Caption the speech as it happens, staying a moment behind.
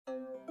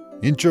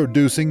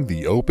Introducing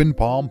the Open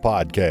Palm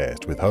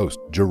Podcast with host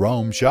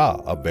Jerome Shaw,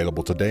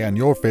 available today on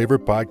your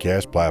favorite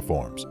podcast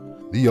platforms.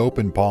 The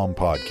Open Palm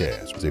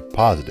Podcast is a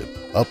positive,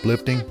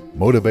 uplifting,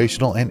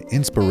 motivational, and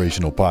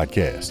inspirational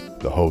podcast.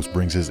 The host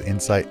brings his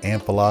insight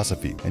and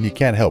philosophy, and you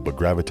can't help but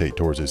gravitate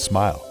towards his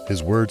smile,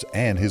 his words,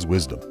 and his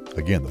wisdom.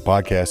 Again, the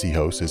podcast he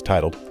hosts is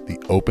titled The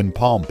Open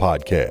Palm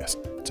Podcast.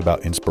 It's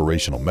about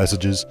inspirational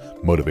messages,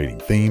 motivating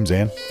themes,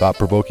 and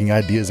thought-provoking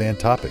ideas and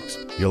topics.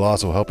 He'll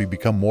also help you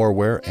become more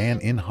aware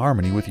and in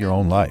harmony with your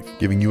own life,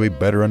 giving you a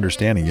better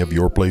understanding of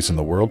your place in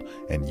the world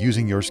and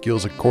using your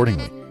skills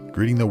accordingly,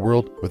 greeting the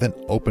world with an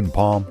open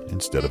palm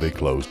instead of a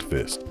closed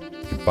fist.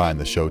 You can find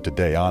the show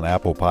today on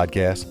Apple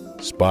Podcasts,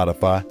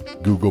 Spotify,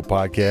 Google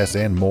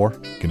Podcasts, and more.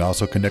 You can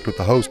also connect with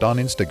the host on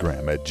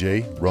Instagram at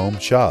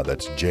JRomeShaw.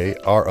 That's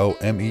JROMESHAW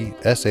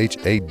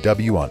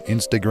on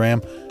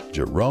Instagram.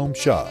 Jerome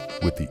Shaw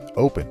with the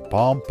Open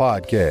Palm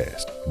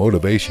Podcast.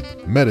 Motivation,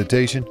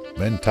 meditation,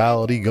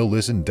 mentality. Go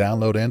listen,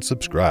 download, and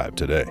subscribe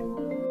today.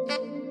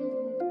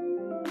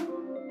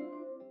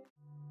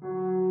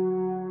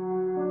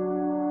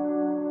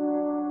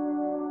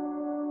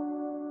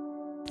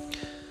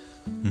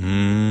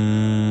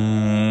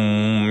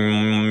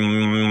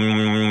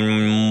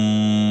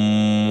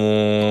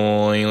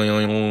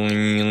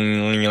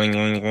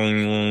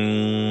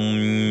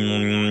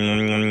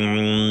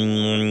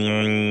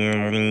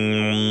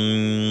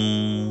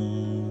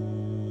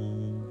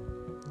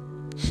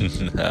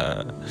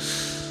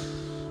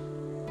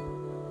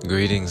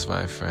 Greetings,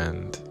 my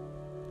friend.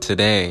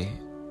 Today,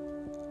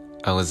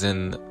 I was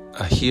in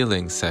a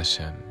healing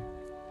session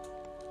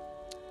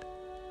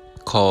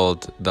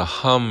called the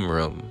Hum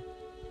Room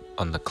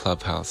on the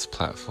Clubhouse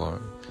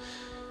platform,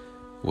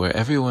 where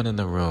everyone in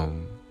the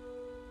room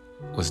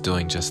was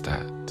doing just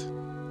that,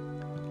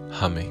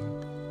 humming.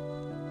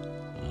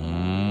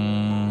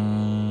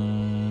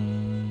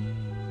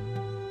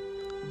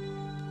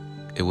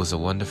 It was a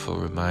wonderful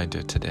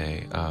reminder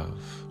today of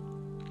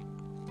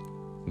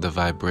the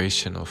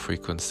vibrational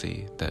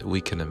frequency that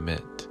we can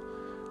emit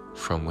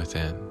from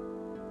within.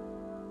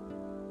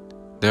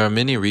 There are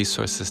many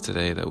resources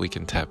today that we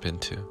can tap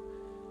into.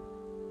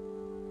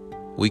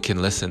 We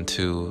can listen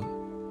to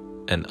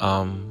an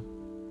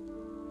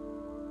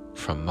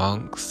from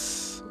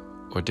monks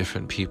or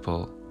different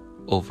people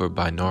over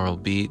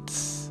binaural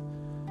beats,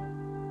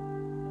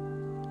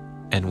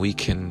 and we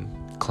can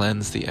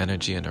cleanse the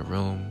energy in a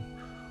room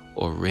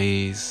or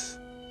raise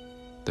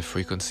the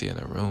frequency in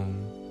a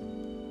room,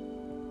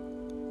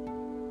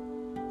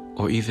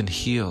 or even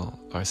heal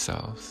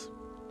ourselves.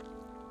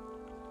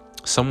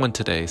 Someone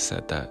today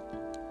said that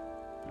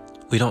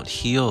we don't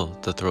heal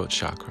the throat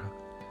chakra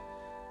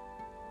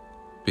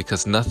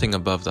because nothing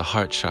above the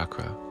heart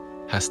chakra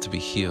has to be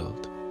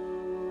healed,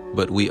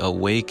 but we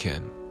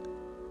awaken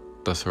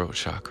the throat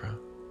chakra.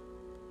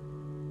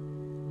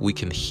 We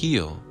can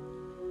heal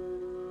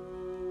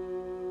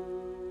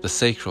the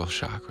sacral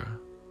chakra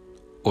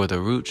or the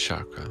root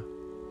chakra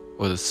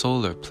or the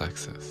solar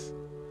plexus,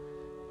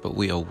 but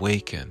we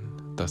awaken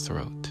the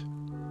throat.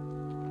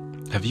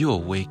 Have you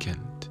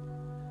awakened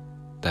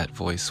that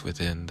voice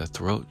within the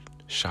throat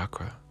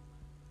chakra?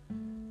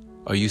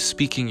 Are you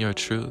speaking your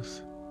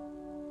truth?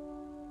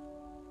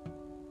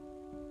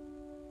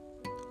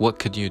 What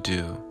can you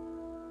do?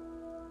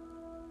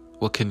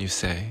 What can you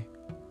say?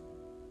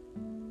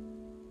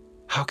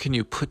 How can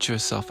you put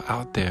yourself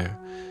out there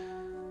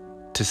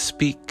to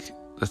speak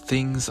the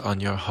things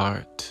on your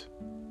heart,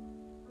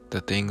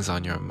 the things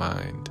on your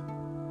mind?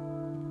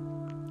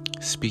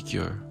 Speak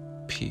your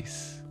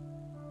peace.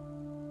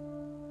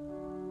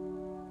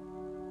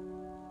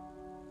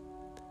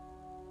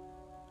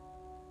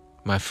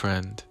 My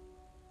friend,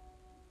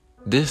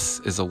 this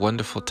is a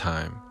wonderful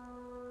time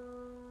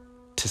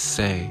to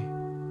say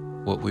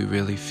what we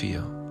really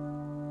feel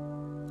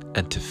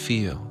and to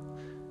feel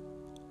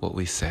what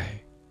we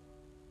say.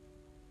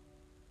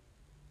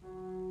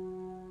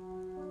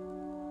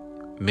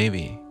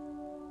 Maybe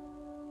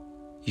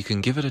you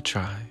can give it a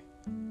try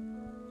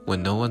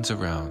when no one's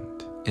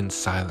around, in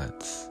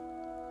silence.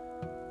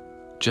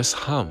 Just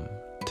hum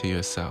to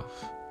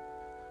yourself.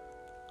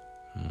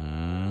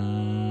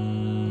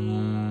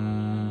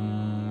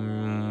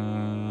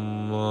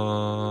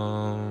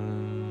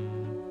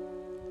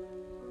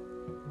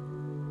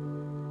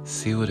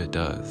 See what it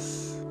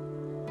does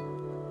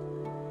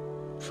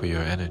for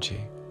your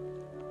energy.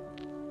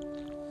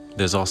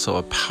 There's also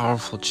a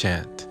powerful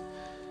chant,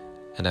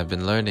 and I've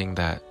been learning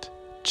that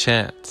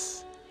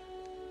chants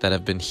that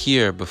have been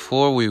here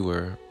before we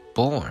were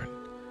born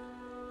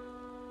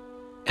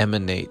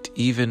emanate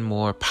even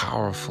more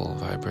powerful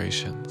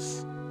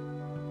vibrations.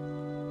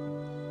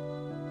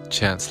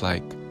 Chants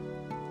like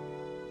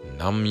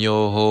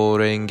Nam-myoho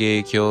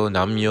Renge Kyo,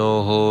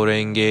 Nam-myoho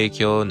Renge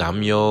Kyo,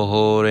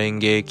 Nam-myoho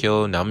Renge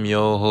Kyo,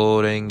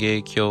 Nam-myoho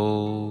Renge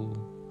Kyo.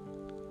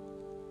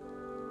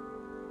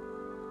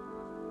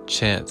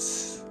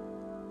 Chants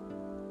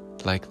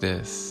like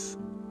this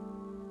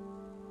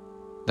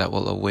that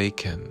will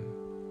awaken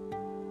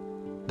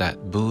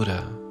that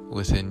Buddha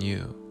within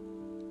you.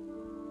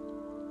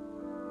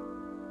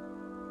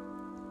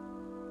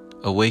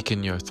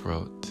 Awaken your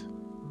throat.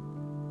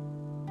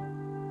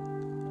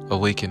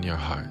 Awaken your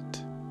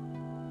heart.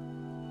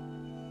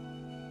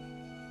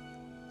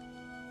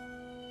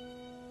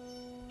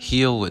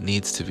 Heal what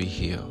needs to be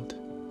healed.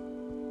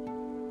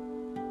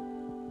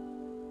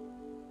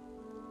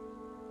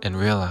 And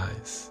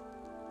realize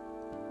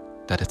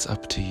that it's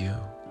up to you.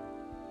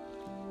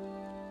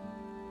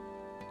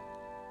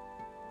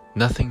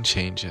 Nothing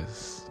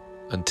changes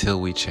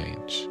until we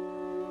change.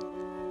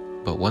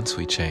 But once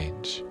we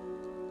change,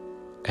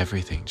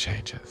 everything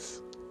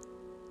changes.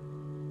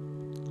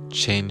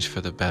 Change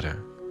for the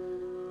better.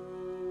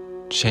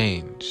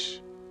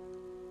 Change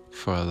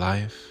for a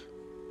life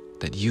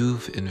that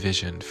you've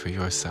envisioned for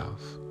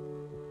yourself.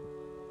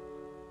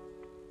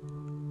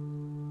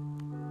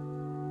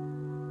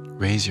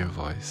 Raise your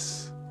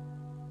voice.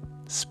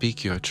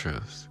 Speak your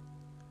truth.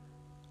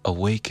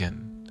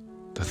 Awaken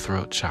the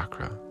throat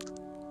chakra.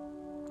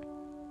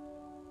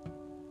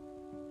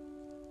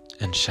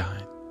 And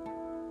shine.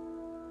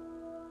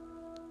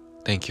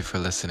 Thank you for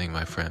listening,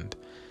 my friend.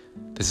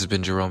 This has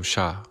been Jerome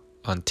Shaw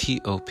on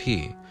TOP,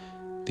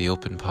 the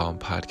Open Palm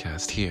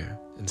Podcast here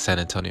in San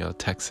Antonio,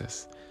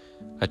 Texas.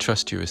 I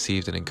trust you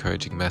received an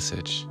encouraging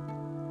message,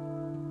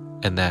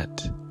 and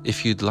that,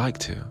 if you'd like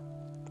to,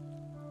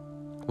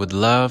 would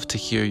love to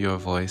hear your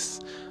voice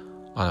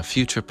on a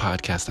future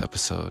podcast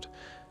episode,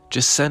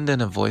 just send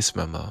in a voice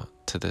memo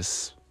to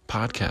this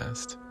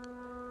podcast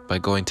by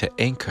going to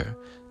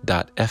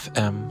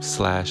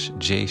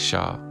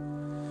anchor.fm/jshaw.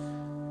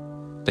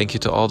 Thank you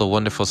to all the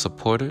wonderful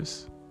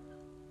supporters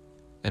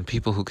and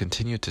people who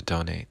continue to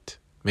donate,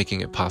 making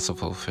it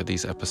possible for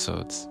these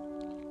episodes.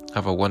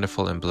 Have a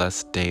wonderful and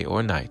blessed day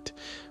or night,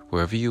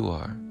 wherever you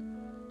are.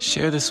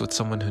 Share this with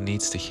someone who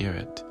needs to hear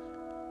it.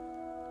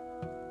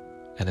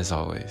 And as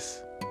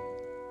always,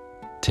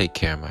 take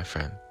care, my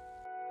friend.